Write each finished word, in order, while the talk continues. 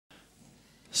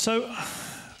So,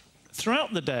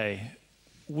 throughout the day,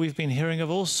 we've been hearing of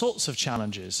all sorts of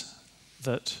challenges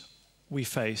that we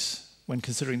face when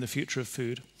considering the future of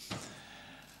food.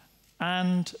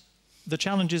 And the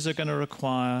challenges are going to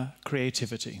require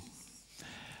creativity.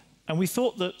 And we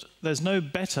thought that there's no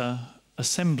better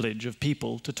assemblage of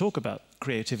people to talk about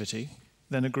creativity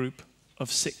than a group of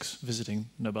 6 visiting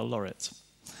Nobel laureates.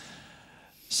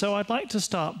 So I'd like to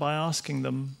start by asking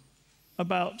them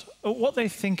about what they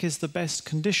think is the best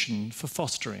condition for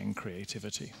fostering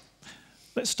creativity.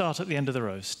 Let's start at the end of the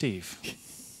row. Steve.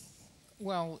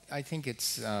 Well, I think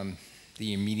it's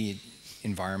the immediate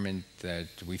environment that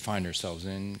we find ourselves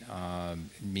in.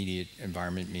 Immediate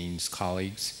environment means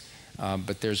colleagues.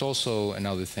 But there's also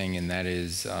another thing, and that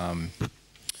is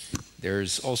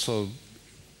there's also,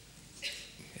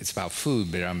 it's about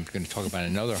food, but I'm going to talk about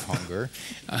another hunger,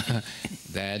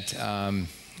 that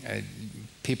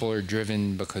people are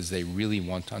driven because they really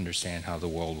want to understand how the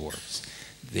world works.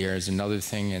 There's another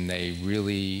thing, and they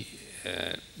really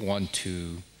want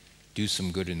to do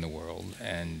some good in the world.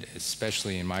 And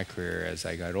especially in my career, as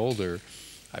I got older,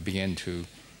 I began to,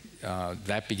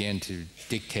 that began to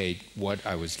dictate what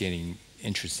I was getting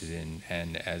interested in.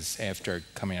 And after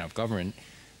coming out of government,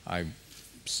 I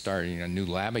started a new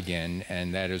lab again,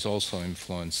 and that has also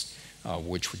influenced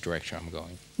which direction I'm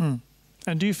going. Mm.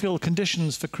 And do you feel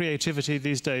conditions for creativity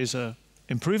these days are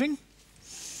improving,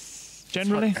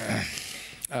 generally?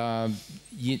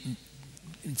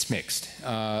 It's mixed.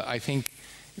 I think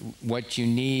what you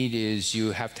need is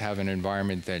you have to have an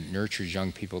environment that nurtures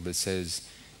young people, that says,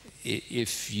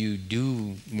 if you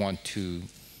do want to,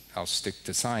 I'll stick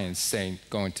to science,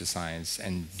 go into science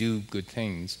and do good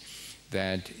things,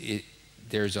 that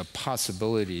there's a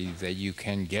possibility that you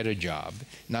can get a job,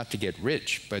 not to get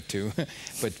rich, but to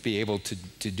be able to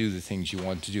do the things you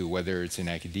want to do, whether it's in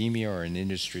academia or in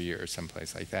industry or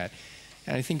someplace like that.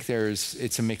 And I think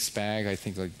it's a mixed bag. I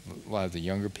think like a lot of the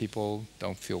younger people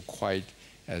don't feel quite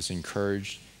as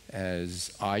encouraged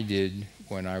as I did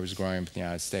when I was growing up in the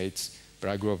United States. But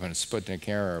I grew up in a Sputnik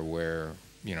era where,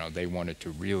 you know, they wanted to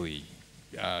really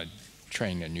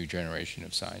train a new generation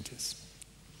of scientists.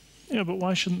 Yeah, but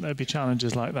why shouldn't there be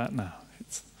challenges like that now?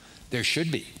 There should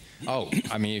be. Oh,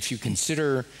 I mean, if you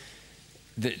consider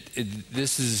that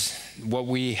this is what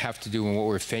we have to do and what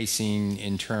we're facing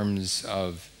in terms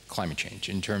of climate change,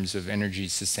 in terms of energy,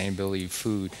 sustainability,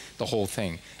 food, the whole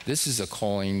thing. This is a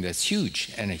calling that's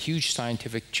huge and a huge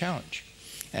scientific challenge.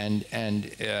 And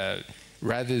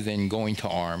rather than going to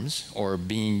arms or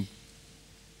being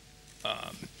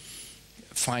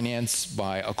financed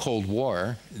by a Cold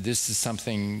War, this is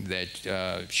something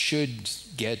that should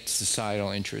get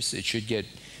societal interest. It should get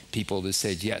people to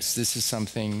say, yes, this is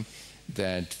something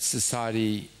that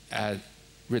society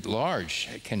writ large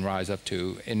can rise up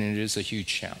to, and it is a huge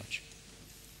challenge.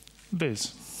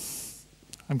 Liz,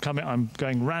 I'm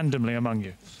going randomly among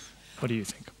you. What do you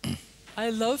think? I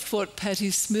loved what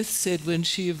Patti Smith said when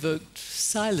she evoked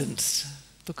silence,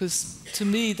 because to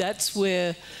me that's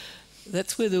where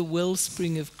the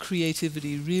wellspring of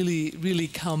creativity really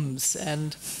comes,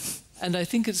 and I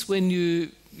think it's when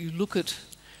you look at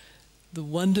the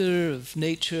wonder of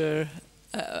nature.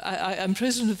 I'm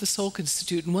president of the Salk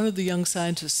Institute, and one of the young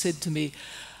scientists said to me,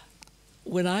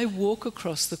 when I walk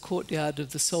across the courtyard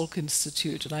of the Salk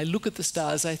Institute and I look at the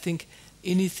stars, I think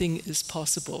anything is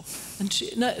possible. And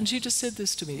she just said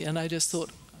this to me, and I just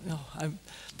thought, oh,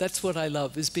 that's what I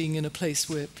love, is being in a place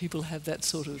where people have that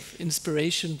sort of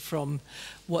inspiration from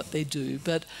what they do.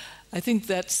 But I think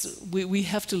we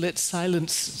have to let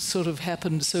silence sort of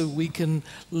happen so we can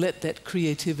let that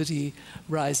creativity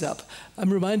rise up.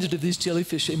 I'm reminded of these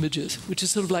jellyfish images, which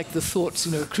is sort of like the thoughts,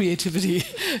 creativity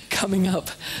coming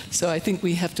up. So I think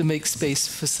we have to make space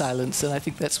for silence, and I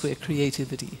think that's where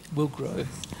creativity will grow.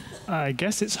 I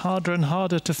guess it's harder and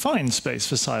harder to find space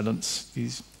for silence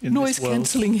in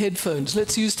Noise-cancelling headphones.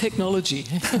 Let's use technology.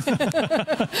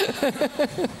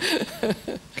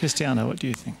 Christiane, what do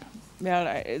you think? Well,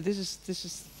 this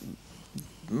is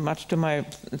much to my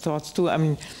thoughts too. I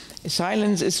mean,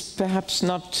 silence is perhaps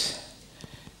not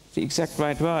the exact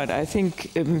right word. I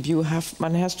think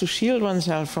one has to shield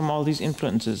oneself from all these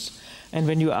influences. And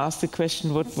when you ask the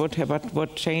question,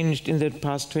 what changed in the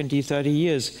past 20, 30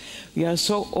 years, we are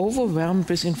so overwhelmed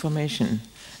with information.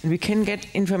 And we can get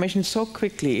information so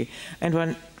quickly.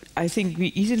 And I think we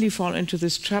easily fall into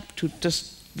this trap to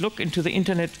just look into the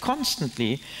internet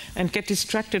constantly and get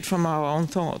distracted from our own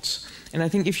thoughts. And I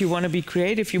think if you want to be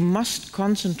creative, you must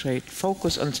concentrate,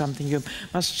 focus on something. You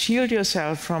must shield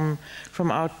yourself from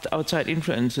outside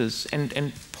influences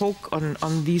and poke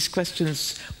on these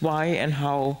questions, why and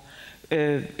how,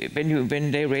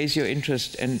 when they raise your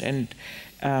interest, and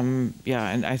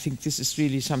I think this is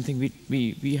really something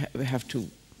we have to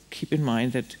keep in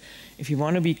mind, that if you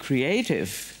want to be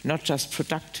creative, not just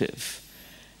productive,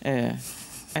 and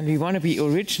we want to be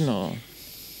original,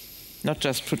 not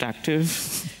just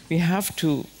productive, we have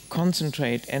to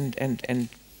concentrate and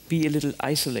be a little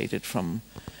isolated from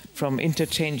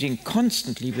interchanging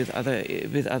constantly with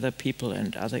other people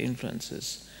and other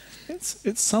influences.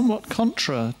 It's somewhat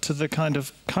contra to the kind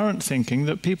of current thinking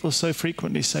that people so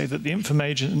frequently say that the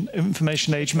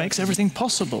information age makes everything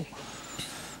possible.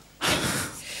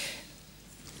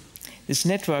 This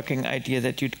networking idea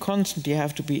that you'd constantly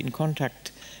have to be in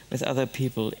contact with other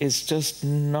people is just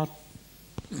not,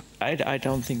 I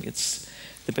don't think it's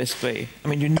the best way. I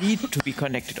mean, you need to be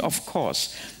connected, of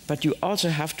course, but you also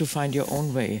have to find your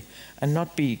own way and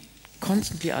not be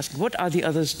constantly asking, what are the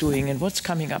others doing and what's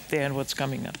coming up there and what's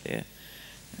coming up there.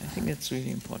 I think that's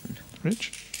really important.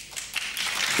 Rich?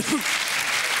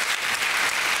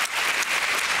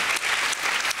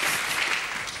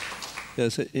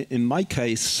 Yes, in my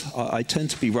case, I tend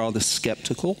to be rather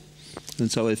skeptical. And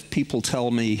so if people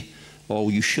tell me, oh,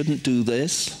 you shouldn't do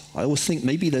this, I always think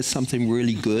maybe there's something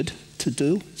really good to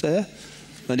do there.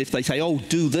 And if they say, oh,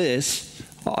 do this,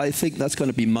 I think that's going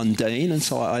to be mundane, and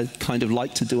so I kind of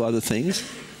like to do other things.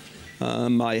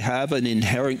 I have an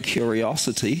inherent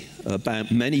curiosity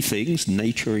about many things,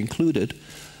 nature included.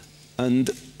 And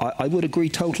I would agree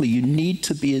totally, you need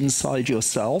to be inside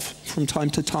yourself from time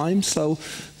to time so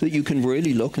that you can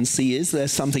really look and see, is there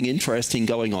something interesting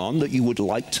going on that you would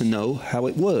like to know how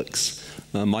it works?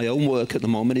 My own work at the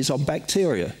moment is on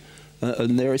bacteria.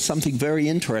 And there is something very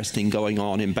interesting going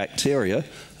on in bacteria.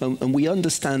 And we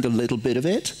understand a little bit of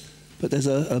it, but there's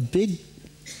a big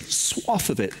swath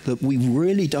of it that we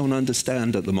really don't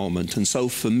understand at the moment. And so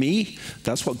for me,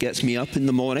 that's what gets me up in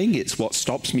the morning. It's what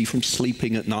stops me from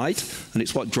sleeping at night. And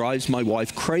it's what drives my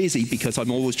wife crazy, because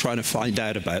I'm always trying to find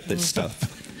out about this stuff.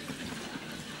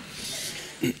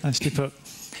 Nicely put.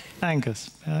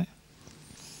 Angus, may I?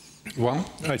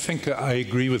 Well, I think I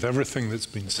agree with everything that's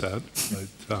been said,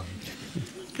 but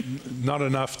not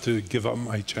enough to give up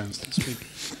my chance to speak.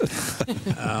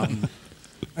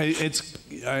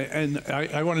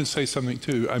 I want to say something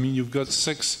too. I mean, you've got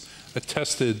 6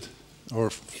 attested,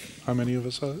 or how many of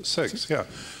us are? 6, yeah.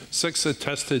 6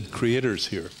 attested creators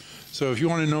here. So if you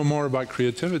want to know more about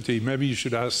creativity, maybe you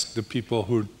should ask the people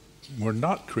who were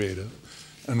not creative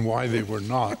and why they were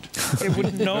not. They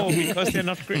wouldn't know because they're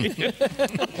not creative.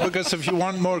 Because if you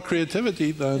want more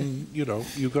creativity, then, you know,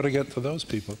 you've got to get to those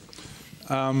people.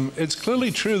 It's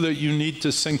clearly true that you need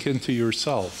to sink into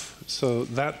yourself. So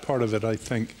that part of it, I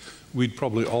think, we'd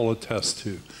probably all attest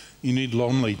to. You need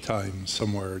lonely time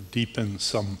somewhere deep in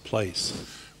some place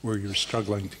where you're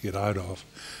struggling to get out of.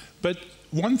 But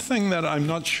one thing that I'm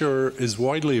not sure is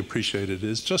widely appreciated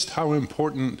is just how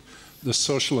important the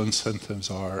social incentives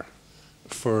are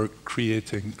for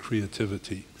creating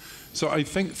creativity. So I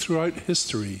think throughout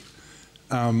history,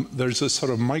 there's a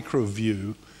sort of micro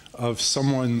view of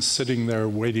someone sitting there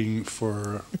waiting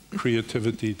for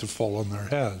creativity to fall on their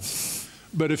heads.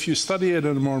 But if you study it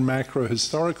in a more macro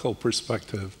historical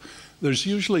perspective, there's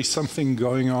usually something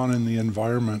going on in the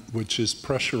environment which is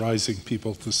pressurizing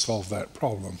people to solve that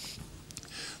problem.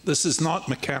 This is not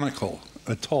mechanical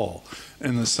at all,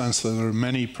 in the sense that there are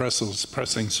many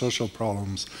pressing social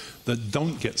problems that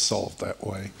don't get solved that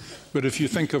way. But if you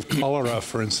think of cholera,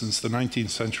 for instance, the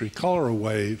 19th century cholera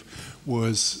wave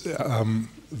was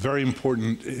very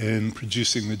important in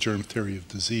producing the germ theory of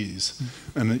disease.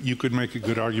 And you could make a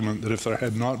good argument that if there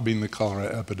had not been the cholera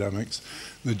epidemics,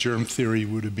 the germ theory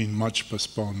would have been much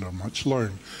postponed or much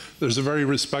learned. There's a very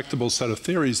respectable set of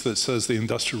theories that says the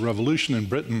Industrial Revolution in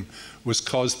Britain was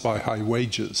caused by high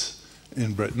wages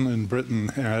in Britain, and Britain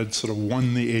had sort of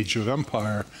won the age of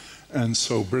empire, and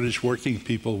so British working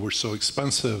people were so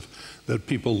expensive that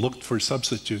people looked for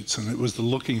substitutes, and it was the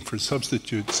looking for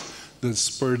substitutes that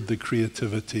spurred the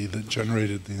creativity that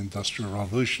generated the Industrial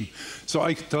Revolution. So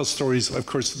I could tell stories. Of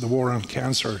course, the war on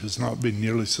cancer has not been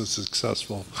nearly so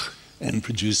successful in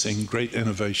producing great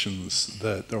innovations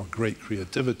that, or great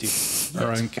creativity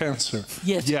around cancer.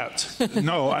 Yet.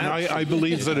 No, and I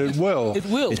believe that it will. It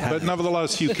will. But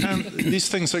nevertheless, you can't, these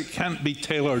things can't be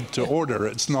tailored to order.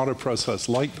 It's not a process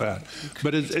like that.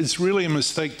 But it's really a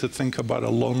mistake to think about a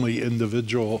lonely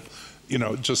individual, you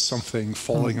know, just something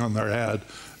falling on their head,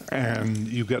 and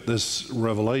you get this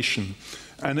revelation.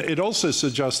 And it also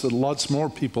suggests that lots more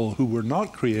people who were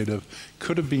not creative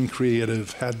could have been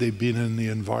creative had they been in the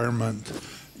environment,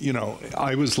 you know,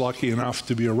 I was lucky enough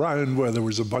to be around where there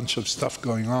was a bunch of stuff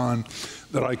going on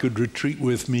that I could retreat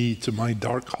with me to my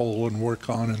dark hole and work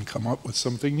on and come up with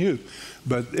something new.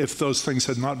 But if those things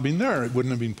had not been there, it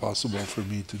wouldn't have been possible for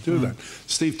me to do that.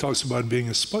 Steve talks about being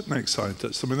a Sputnik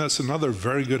scientist. I mean, that's another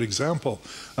very good example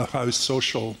of how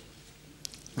social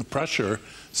pressure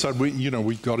said,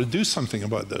 we've got to do something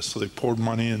about this. So they poured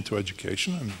money into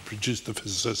education and produced the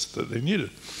physicists that they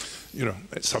needed. You know,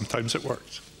 sometimes it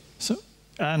works. So,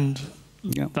 and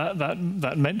yeah.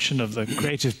 that mention of the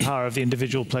creative power of the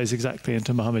individual plays exactly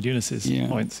into Muhammad Yunus's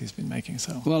points he's been making.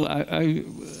 So, well, I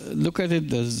look at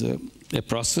it as a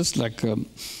process, like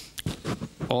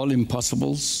all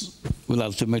impossibles will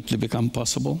ultimately become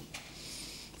possible.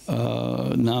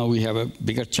 Now we have a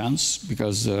bigger chance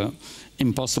because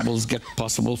impossibles get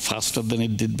possible faster than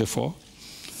it did before.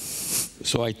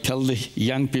 So I tell the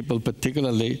young people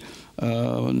particularly,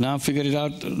 now figure it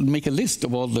out, make a list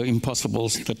of all the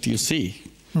impossibles that you see.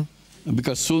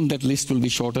 Because soon that list will be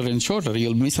shorter and shorter.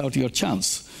 You'll miss out your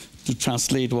chance to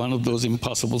translate one of those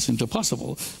impossibles into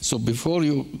possible. So before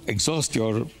you exhaust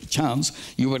your chance,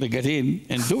 you better get in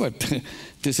and do it.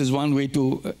 This is one way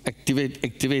to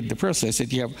activate the process,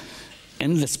 that you have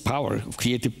endless power,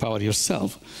 creative power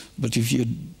yourself. But if you,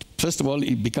 first of all,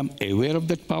 you become aware of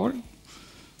that power,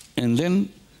 and then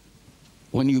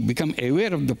when you become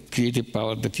aware of the creative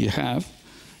power that you have,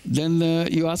 then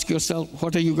you ask yourself,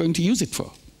 what are you going to use it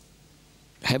for?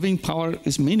 Having power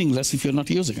is meaningless if you're not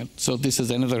using it. So this is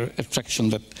another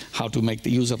attraction, that how to make the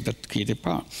use of that creative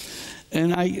power.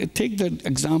 And I take the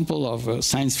example of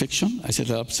science fiction. I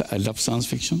said I love science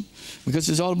fiction because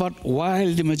it's all about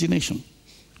wild imagination.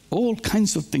 All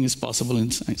kinds of things possible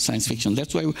in science fiction.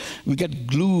 That's why we get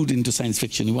glued into science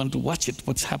fiction. You want to watch it,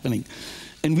 what's happening.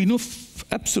 And we know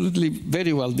absolutely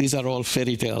very well these are all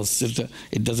fairy tales.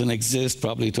 It doesn't exist,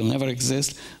 probably it will never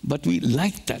exist, but we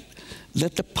like that.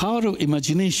 That the power of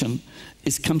imagination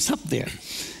comes up there.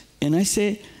 And I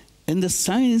say, and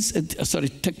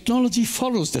the technology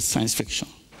follows the science fiction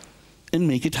and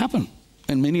make it happen.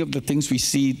 And many of the things we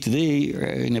see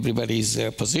today in everybody's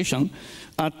position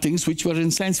are things which were in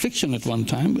science fiction at one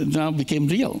time and now became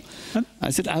real.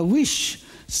 I said, I wish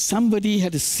somebody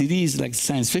had a series like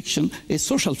science fiction, a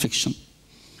social fiction.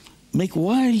 Make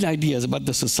wild ideas about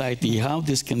the society, how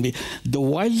this can be. The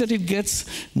wilder it gets,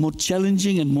 more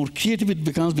challenging and more creative it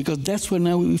becomes, because that's where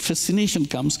now fascination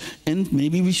comes, and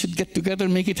maybe we should get together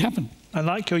and make it happen. I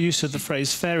like your use of the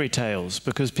phrase fairy tales,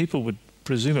 because people would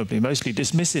presumably mostly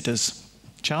dismiss it as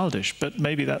childish, but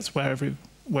maybe that's where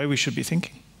we should be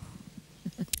thinking.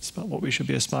 It's about what we should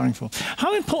be aspiring for.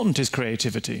 How important is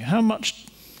creativity? How much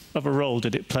of a role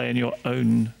did it play in your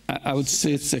own? I would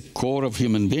say it's a core of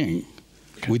human being.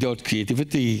 Okay. Without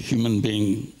creativity, human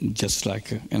being, just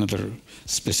like another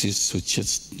species which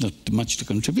has not much to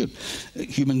contribute. A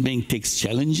human being takes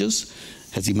challenges,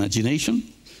 has imagination,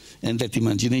 and that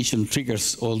imagination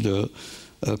triggers all the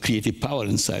creative power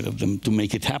inside of them to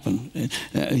make it happen.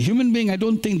 Human being, I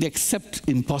don't think they accept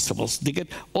impossibles. They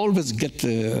always get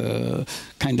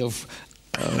kind of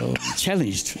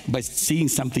challenged by seeing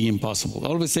something impossible.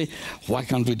 Always say, why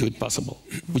can't we do it possible?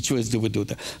 Which ways do we do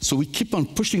that? So we keep on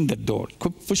pushing that door,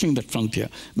 pushing that frontier,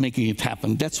 making it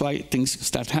happen. That's why things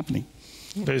start happening.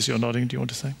 Liz, you're nodding. Do you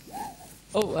want to say?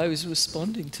 Oh, I was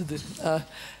responding to the...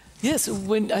 yes,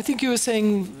 when I think you were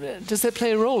saying, does that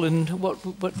play a role in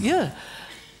what yeah.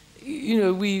 You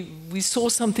know, we saw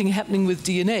something happening with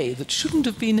DNA that shouldn't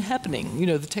have been happening. You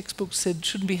know, the textbook said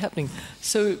shouldn't be happening.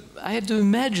 So I had to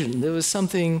imagine there was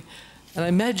something, and I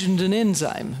imagined an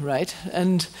enzyme, right?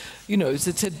 And, you know, it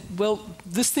said, well,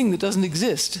 this thing that doesn't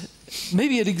exist,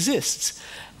 maybe it exists.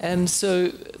 And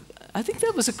so I think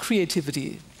that was a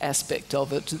creativity aspect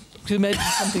of it, to imagine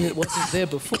something that wasn't there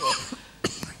before.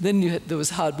 Then there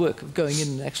was hard work of going in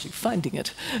and actually finding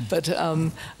it. But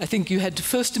I think you had to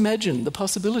first imagine the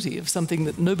possibility of something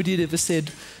that nobody had ever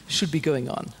said should be going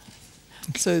on.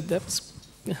 So that's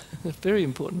very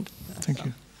important. Thank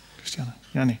you, Christiane.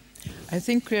 Yanni? I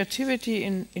think creativity,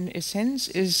 in a sense,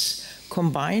 is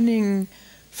combining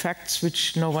facts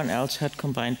which no one else had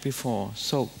combined before.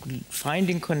 So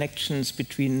finding connections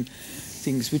between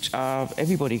things which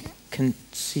everybody can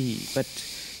see, but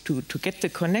to get the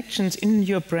connections in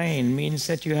your brain means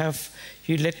that you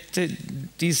let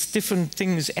these different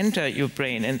things enter your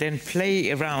brain and then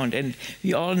play around. And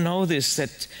we all know this,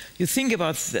 that you think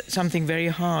about something very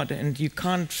hard and you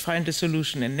can't find a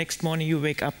solution, and next morning you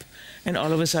wake up and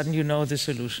all of a sudden you know the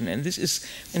solution. And this is,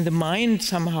 and the mind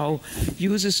somehow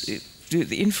uses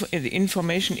the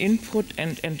information input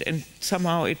and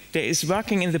somehow there is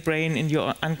working in the brain, in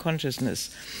your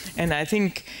unconsciousness. And I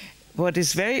think what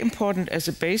is very important as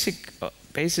a basic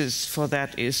basis for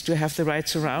that is to have the right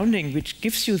surrounding, which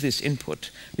gives you this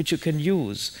input, which you can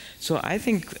use. So I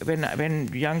think when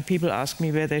young people ask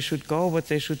me where they should go, what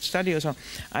they should study or so,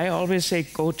 I always say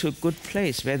go to a good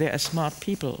place where there are smart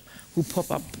people who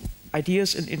pop up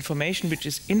ideas and information which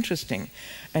is interesting,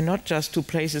 and not just to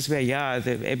places where,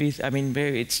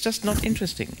 where it's just not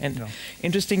interesting. And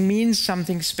interesting means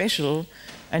something special,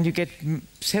 and you get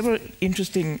several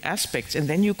interesting aspects, and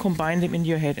then you combine them in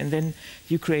your head, and then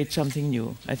you create something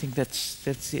new. I think that's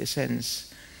the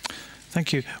essence.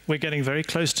 Thank you. We're getting very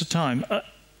close to time.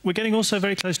 We're getting also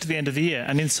very close to the end of the year,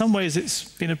 and in some ways it's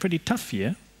been a pretty tough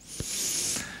year.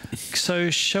 So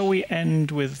shall we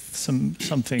end with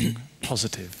something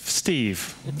positive?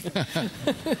 Steve,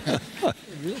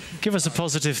 give us a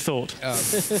positive thought.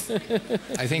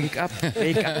 I think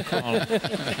Wake up call.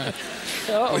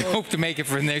 we hope to make it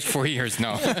for the next 4 years.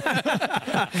 No.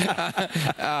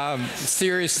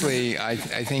 Seriously, I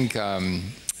think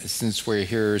since we're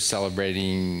here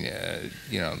celebrating,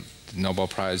 the Nobel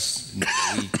Prize,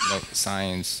 Nobel Week,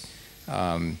 Science,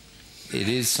 it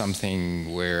is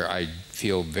something where I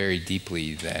feel very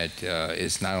deeply that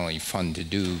it's not only fun to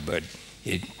do, but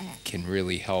it can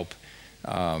really help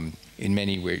in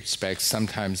many respects.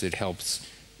 Sometimes it helps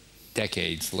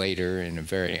decades later in a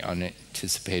very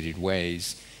unanticipated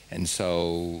ways. And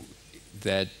so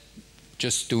that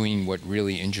just doing what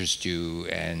really interests you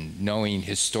and knowing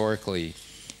historically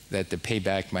that the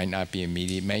payback might not be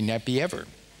immediate, may not be ever.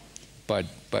 But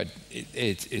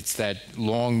it's that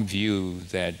long view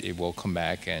that it will come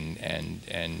back and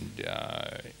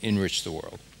enrich the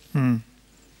world. And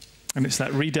it's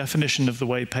that redefinition of the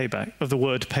word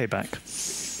payback.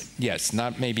 Yes,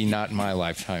 maybe not in my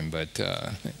lifetime, but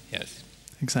yes.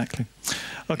 Exactly.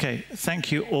 Okay,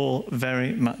 thank you all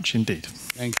very much indeed.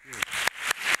 Thank you.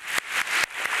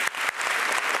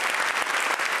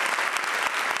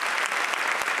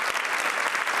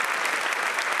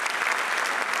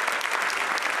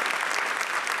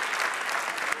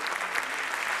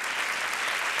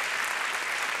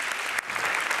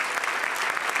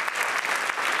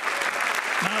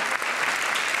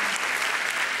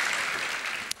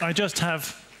 I just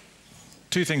have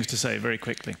two things to say very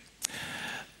quickly.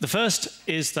 The first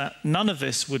is that none of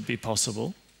this would be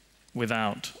possible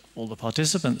without all the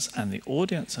participants and the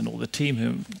audience and all the team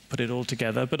who put it all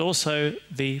together, but also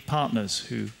the partners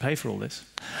who pay for all this.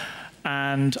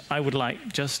 And I would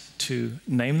like just to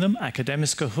name them: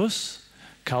 Akademiska Hus,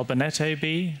 Bennet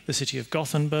AB, the city of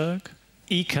Gothenburg,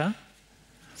 ICA,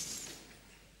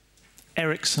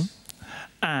 Ericsson,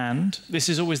 and this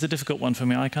is always the difficult one for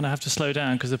me. I kind of have to slow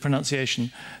down because of the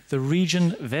pronunciation. The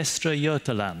region Västra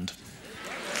Götaland.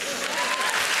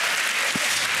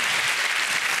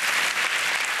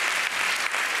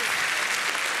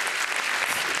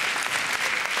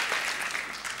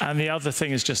 And the other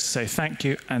thing is just to say thank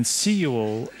you and see you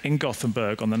all in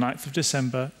Gothenburg on the 9th of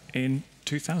December in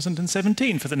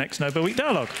 2017 for the next Nobel Week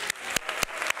Dialogue.